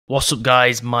What's up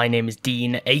guys, my name is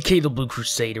Dean, aka the Blue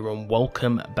Crusader, and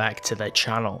welcome back to the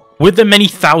channel. With the many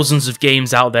thousands of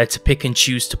games out there to pick and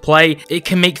choose to play, it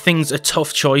can make things a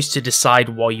tough choice to decide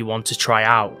what you want to try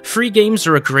out. Free games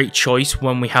are a great choice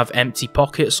when we have empty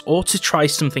pockets or to try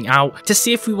something out to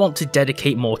see if we want to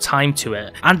dedicate more time to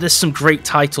it, and there's some great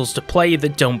titles to play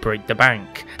that don't break the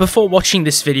bank. Before watching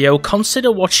this video,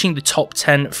 consider watching the top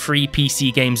 10 free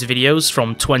PC games videos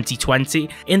from 2020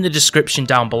 in the description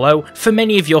down below for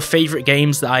many of your favourite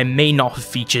games that I may not have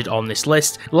featured on this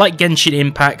list, like Genshin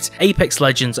Impact, Apex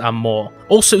Legends and more.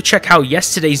 Also check out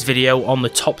yesterday's video on the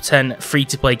top 10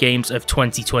 free-to-play games of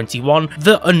 2021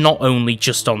 that are not only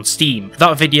just on Steam.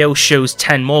 That video shows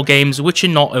 10 more games which are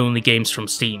not only games from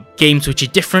Steam, games which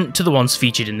are different to the ones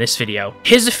featured in this video.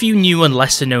 Here's a few new and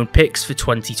lesser known picks for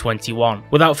 2021.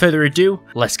 Without further ado,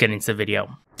 let's get into the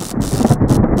video.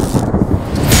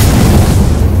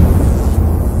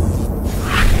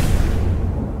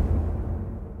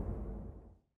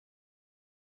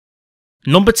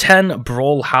 Number 10,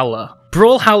 Brawlhalla.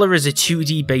 Brawlhalla is a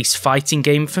 2D based fighting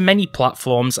game for many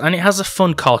platforms, and it has a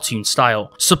fun cartoon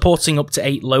style, supporting up to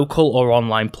 8 local or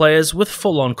online players with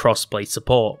full-on crossplay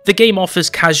support. The game offers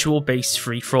casual based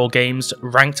free-for-all games,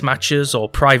 ranked matches or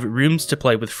private rooms to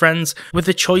play with friends, with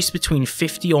a choice between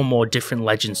 50 or more different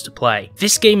legends to play.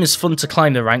 This game is fun to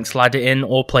climb the ranked ladder in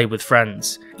or play with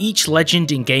friends. Each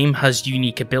legend in game has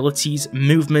unique abilities,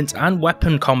 movement and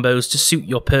weapon combos to suit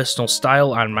your personal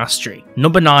style and mastery.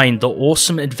 Number 9, The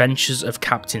Awesome Adventures of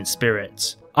Captain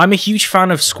Spirit. I'm a huge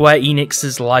fan of Square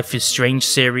Enix's Life is Strange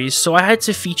series, so I had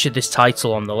to feature this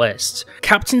title on the list.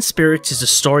 Captain Spirit is a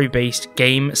story-based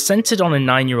game centered on a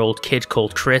 9-year-old kid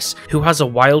called Chris who has a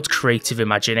wild creative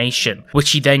imagination,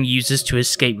 which he then uses to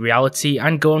escape reality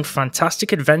and go on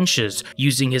fantastic adventures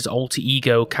using his alter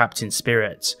ego Captain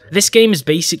Spirit. This game is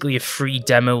basically a free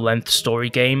demo-length story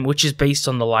game which is based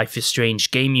on the Life is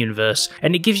Strange game universe,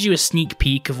 and it gives you a sneak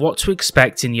peek of what to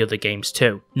expect in the other games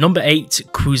too. Number 8,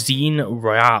 Cuisine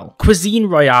Royale. Cuisine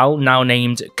Royale, now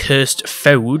named Cursed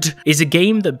Food, is a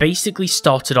game that basically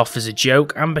started off as a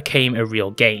joke and became a real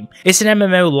game. It's an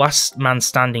MMO last man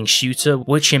standing shooter,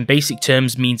 which in basic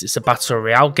terms means it's a battle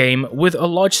royale game with a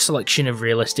large selection of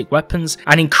realistic weapons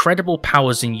and incredible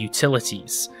powers and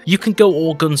utilities. You can go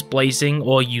all guns blazing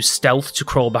or use stealth to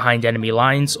crawl behind enemy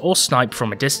lines or snipe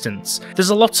from a distance. There's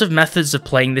a lot of methods of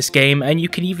playing this game, and you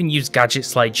can even use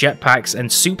gadgets like jetpacks and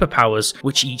superpowers,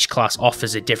 which each class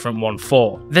offers a different one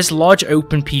for. There's large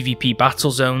open PvP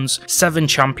battle zones, 7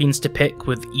 champions to pick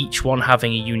with each one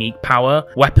having a unique power,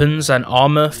 weapons and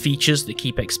armor features that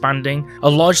keep expanding, a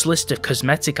large list of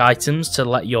cosmetic items to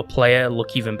let your player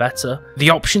look even better, the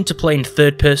option to play in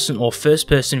third person or first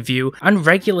person view, and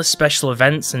regular special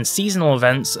events and seasonal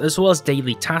events, as well as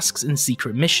daily tasks and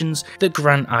secret missions that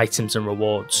grant items and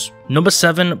rewards. Number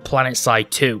 7, PlanetSide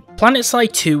 2.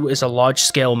 PlanetSide 2 is a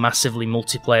large-scale, massively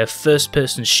multiplayer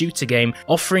first-person shooter game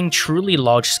offering truly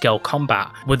large-scale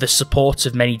combat, with the support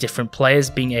of many different players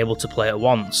being able to play at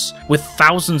once, with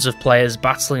thousands of players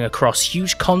battling across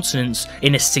huge continents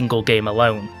in a single game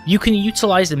alone. You can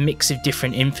utilise a mix of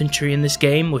different infantry in this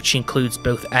game, which includes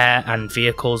both air and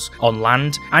vehicles on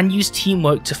land, and use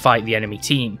teamwork to fight the enemy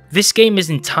team. This game is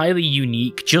entirely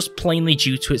unique just plainly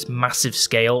due to its massive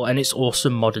scale and its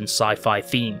awesome modern sci-fi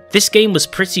theme. This game was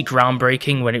pretty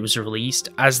groundbreaking when it was released,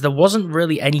 as there wasn't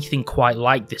really anything quite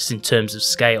like this in terms of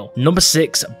scale. Number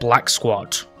 6, Black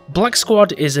Squad. Black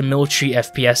Squad is a military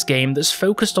FPS game that's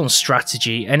focused on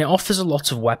strategy, and it offers a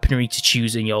lot of weaponry to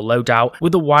choose in your loadout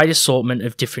with a wide assortment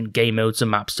of different game modes and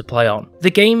maps to play on.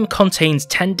 The game contains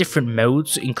 10 different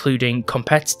modes, including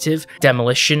competitive,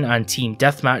 demolition and team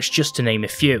deathmatch, just to name a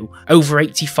few. Over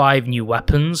 85 new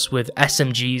weapons with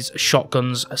SMGs,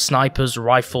 shotguns, snipers,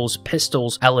 rifles,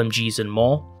 pistols, LMGs and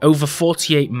more. Over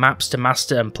 48 maps to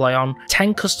master and play on,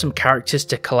 10 custom characters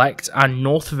to collect, and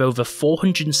north of over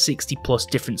 460 plus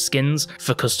different skins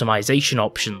for customization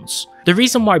options. The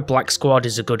reason why Black Squad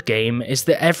is a good game is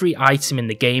that every item in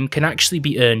the game can actually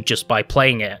be earned just by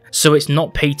playing it, so it's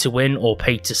not pay to win or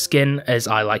pay to skin, as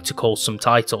I like to call some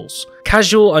titles.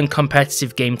 Casual and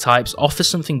competitive game types offer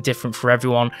something different for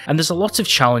everyone, and there's a lot of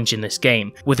challenge in this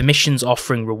game, with missions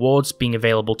offering rewards being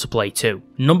available to play too.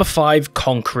 Number 5,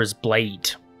 Conqueror's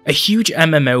Blade. A huge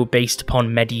MMO based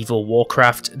upon medieval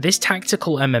Warcraft, this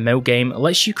tactical MMO game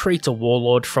lets you create a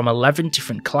warlord from 11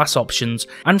 different class options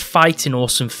and fight in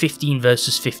awesome 15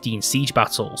 versus 15 siege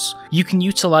battles. You can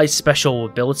utilise special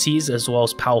abilities as well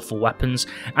as powerful weapons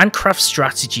and craft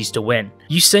strategies to win.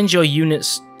 You send your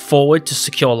units forward to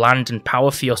secure land and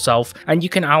power for yourself, and you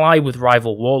can ally with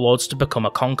rival warlords to become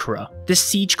a conqueror. This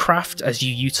siegecraft as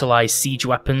you utilise siege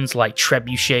weapons like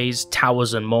trebuchets,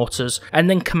 towers and mortars, and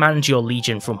then command your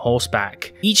legion from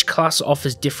horseback. Each class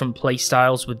offers different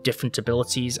playstyles with different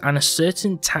abilities and a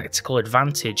certain tactical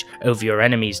advantage over your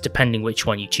enemies depending which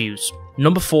one you choose.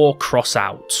 Number 4,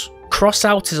 Crossout.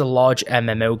 Crossout is a large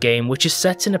MMO game which is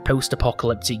set in a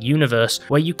post-apocalyptic universe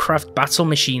where you craft battle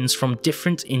machines from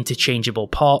different interchangeable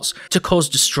parts to cause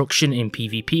destruction in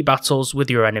PvP battles with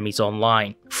your enemies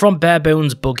online. From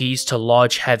bare-bones buggies to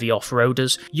large heavy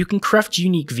off-roaders, you can craft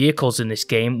unique vehicles in this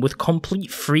game with complete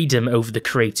freedom over the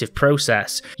creative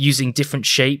process, using different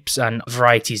shapes and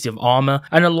varieties of armour,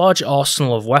 and a large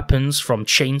arsenal of weapons from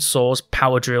chainsaws,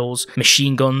 power drills,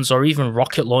 machine guns, or even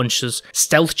rocket launchers,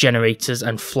 stealth generators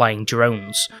and flying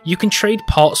drones. You can trade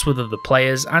parts with other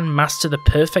players and master the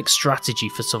perfect strategy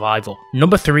for survival.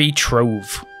 Number 3,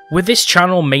 Trove. With this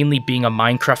channel mainly being a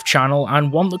Minecraft channel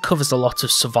and one that covers a lot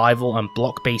of survival and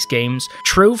block-based games,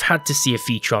 Trove had to see a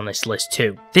feature on this list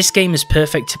too. This game is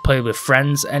perfect to play with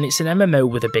friends and it's an MMO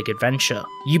with a big adventure.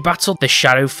 You battle the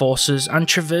Shadow Forces and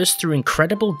traverse through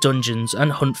incredible dungeons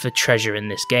and hunt for treasure in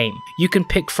this game. You can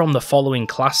pick from the following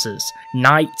classes: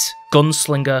 Knight,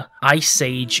 Gunslinger, Ice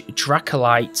Sage,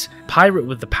 Dracolite, Pirate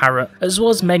with the Parrot, as well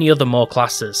as many other more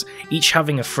classes, each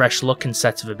having a fresh look and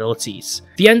set of abilities.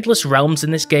 The endless realms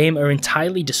in this game are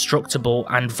entirely destructible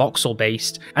and voxel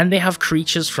based, and they have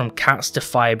creatures from cats to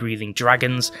fire-breathing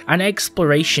dragons, and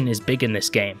exploration is big in this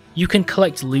game. You can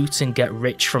collect loot and get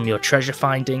rich from your treasure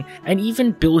finding, and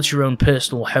even build your own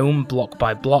personal home block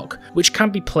by block, which can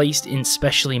be placed in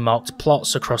specially marked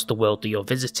plots across the world that you're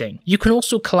visiting. You can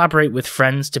also collaborate with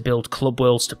friends to build club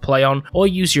worlds to play on, or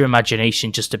use your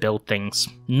imagination just to build things.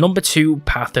 Number 2,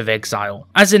 Path of Exile.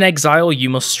 As an exile, you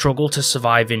must struggle to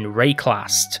survive in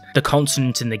Rayclast, the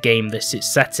continent in the game this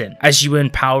is set in, as you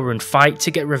earn power and fight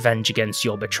to get revenge against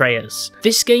your betrayers.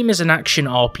 This game is an action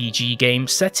RPG game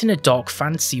set in a dark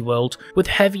fantasy world with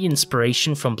heavy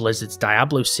inspiration from Blizzard's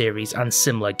Diablo series and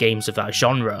similar games of that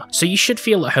genre, so you should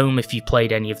feel at home if you've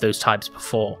played any of those types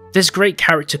before. There's great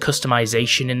character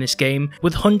customization in this game,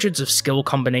 with hundreds of skill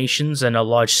combinations and a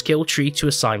large skill tree to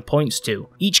assign points to.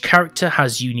 Each character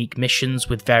has unique missions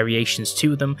with variations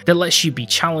to them that lets you be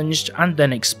challenged and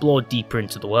then explore deeper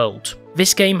into the world.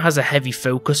 This game has a heavy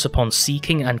focus upon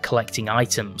seeking and collecting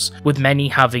items, with many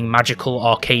having magical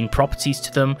arcane properties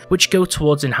to them which go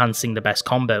towards enhancing the best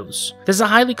combos. There's a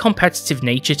highly competitive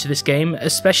nature to this game,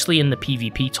 especially in the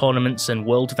PvP tournaments and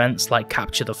world events like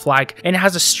Capture the Flag, and it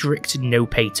has a strict no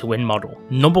pay to win model.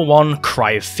 Number 1,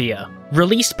 Cry of Fear.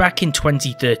 Released back in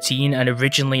 2013 and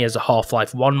originally as a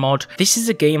Half-Life 1 mod, this is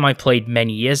a game I played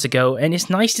many years ago, and it's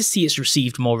nice to see it's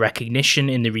received more recognition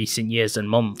in the recent years and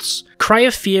months. Cry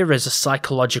of Fear is a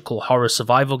psychological horror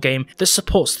survival game that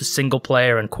supports the single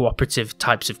player and cooperative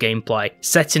types of gameplay,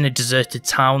 set in a deserted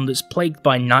town that's plagued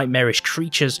by nightmarish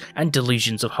creatures and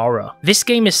delusions of horror. This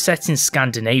game is set in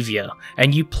Scandinavia,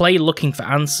 and you play looking for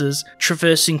answers,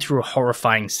 traversing through a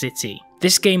horrifying city.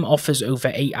 This game offers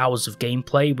over 8 hours of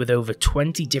gameplay with over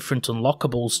 20 different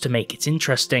unlockables to make it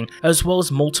interesting, as well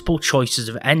as multiple choices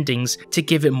of endings to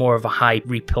give it more of a high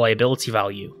replayability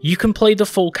value. You can play the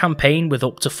full campaign with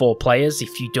up to 4 players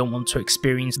if you don't want to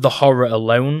experience the horror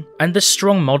alone, and there's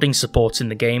strong modding support in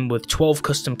the game with 12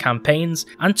 custom campaigns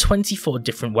and 24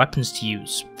 different weapons to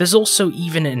use. There's also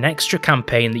even an extra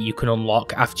campaign that you can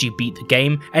unlock after you beat the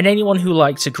game, and anyone who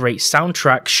likes a great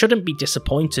soundtrack shouldn't be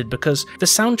disappointed because the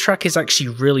soundtrack is actually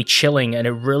really chilling and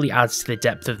it really adds to the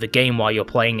depth of the game while you're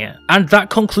playing it. And that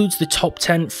concludes the top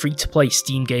 10 free-to-play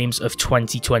Steam games of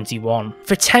 2021.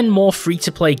 For 10 more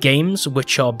free-to-play games,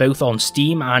 which are both on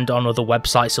Steam and on other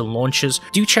websites and launchers,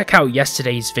 do check out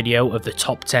yesterday's video of the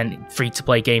top 10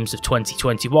 free-to-play games of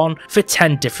 2021 for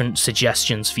 10 different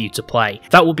suggestions for you to play.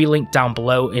 That will be linked down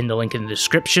below in the link in the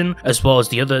description, as well as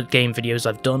the other game videos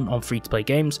I've done on free-to-play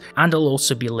games, and it'll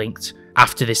also be linked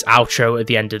after this outro at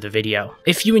the end of the video.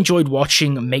 If you enjoyed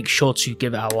watching, make sure to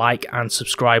give it a like and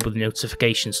subscribe with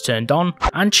notifications turned on,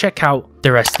 and check out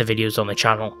the rest of the videos on the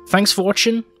channel. Thanks for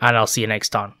watching, and I'll see you next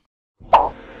time.